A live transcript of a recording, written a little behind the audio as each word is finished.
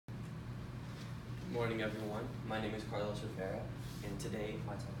Morning, everyone. My name is Carlos Rivera, and today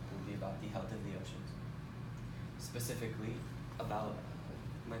my topic will be about the health of the oceans. Specifically, about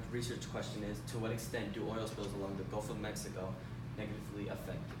my research question is, to what extent do oil spills along the Gulf of Mexico negatively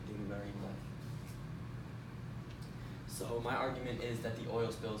affect the marine life? So my argument is that the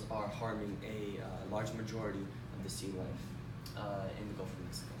oil spills are harming a large majority of the sea life in the Gulf of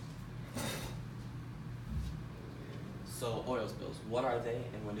Mexico. So oil spills, what are they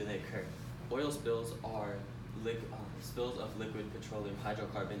and when do they occur? Oil spills are spills of liquid petroleum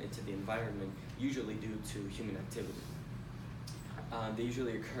hydrocarbon into the environment, usually due to human activity. They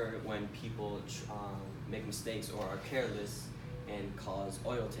usually occur when people make mistakes or are careless and cause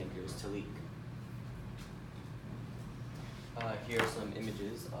oil tankers to leak. Here are some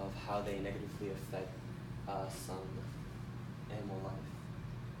images of how they negatively affect some animal life.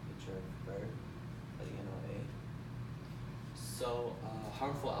 Picture of bird, NOA. So,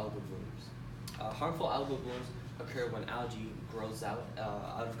 harmful algal blooms. Harmful algal blooms occur when algae grows out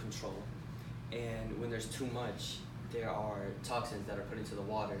of control, and when there's too much, there are toxins that are put into the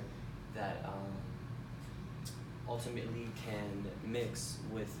water that ultimately can mix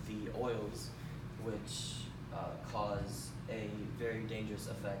with the oils, which cause a very dangerous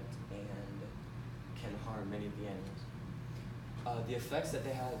effect and can harm many of the animals. The effects that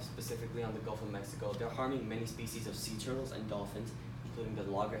they have specifically on the Gulf of Mexico, they're harming many species of sea turtles and dolphins, including the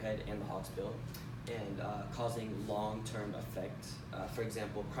loggerhead and the hawksbill, and causing long-term effects, for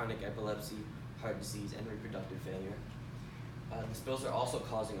example, chronic epilepsy, heart disease, and reproductive failure. The spills are also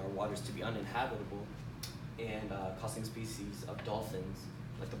causing our waters to be uninhabitable and causing species of dolphins,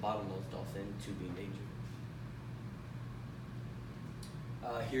 like the bottlenose dolphin, to be endangered.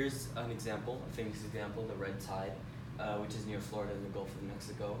 Here's an example, a famous example, the red tide, which is near Florida in the Gulf of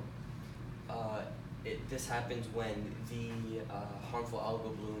Mexico. This happens when the harmful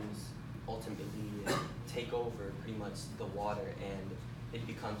algal blooms ultimately take over pretty much the water, and it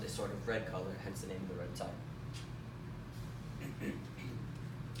becomes a sort of red color, hence the name of the red tide.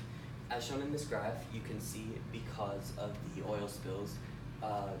 As shown in this graph, you can see because of the oil spills,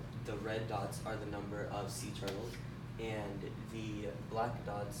 the red dots are the number of sea turtles, and the black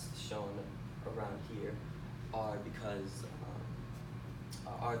dots shown around here are because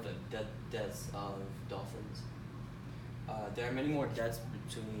are the deaths of dolphins. There are many more deaths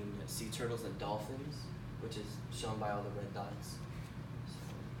between sea turtles and dolphins, which is shown by all the red dots.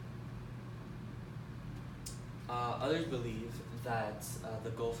 Others believe that the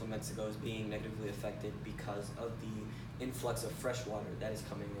Gulf of Mexico is being negatively affected because of the influx of fresh water that is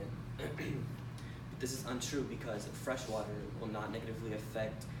coming in. But this is untrue because fresh water will not negatively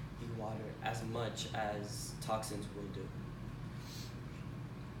affect the water as much as toxins will do.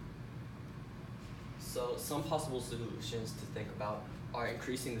 So some possible solutions to think about are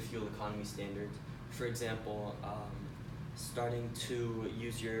increasing the fuel economy standards. For example, starting to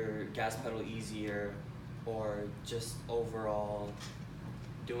use your gas pedal easier, or just overall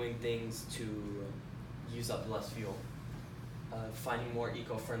doing things to use up less fuel. Finding more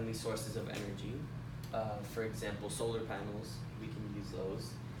eco-friendly sources of energy. For example, solar panels, we can use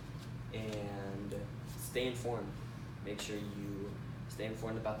those. And stay informed. Make sure you stay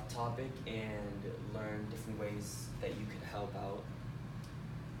informed about the topic and learn different ways that you can help out.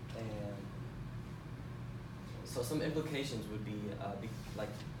 And so some implications would be like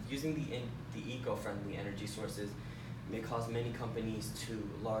using the eco-friendly energy sources may cause many companies to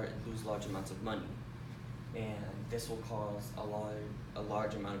lose large amounts of money, and this will cause a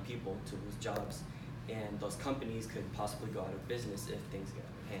large amount of people to lose jobs, and those companies could possibly go out of business if things get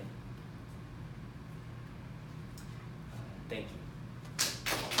out of hand. Thank you.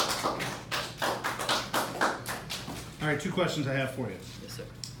 All right, two questions I have for you. Yes, sir.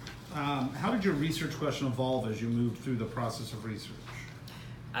 How did your research question evolve as you moved through the process of research?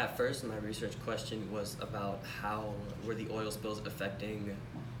 At first, my research question was about how were the oil spills affecting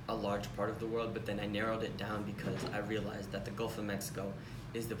a large part of the world, but then I narrowed it down because I realized that the Gulf of Mexico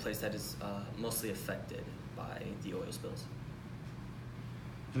is the place that is mostly affected by the oil spills.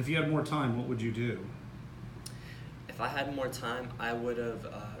 And if you had more time, what would you do? If I had more time, I would have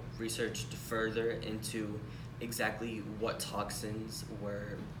researched further into exactly what toxins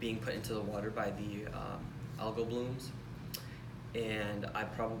were being put into the water by the algal blooms, and I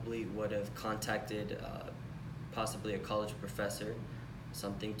probably would have contacted possibly a college professor,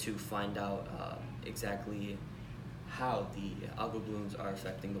 something to find out exactly how the algal blooms are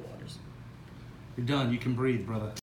affecting the waters. You're done. You can breathe, brother.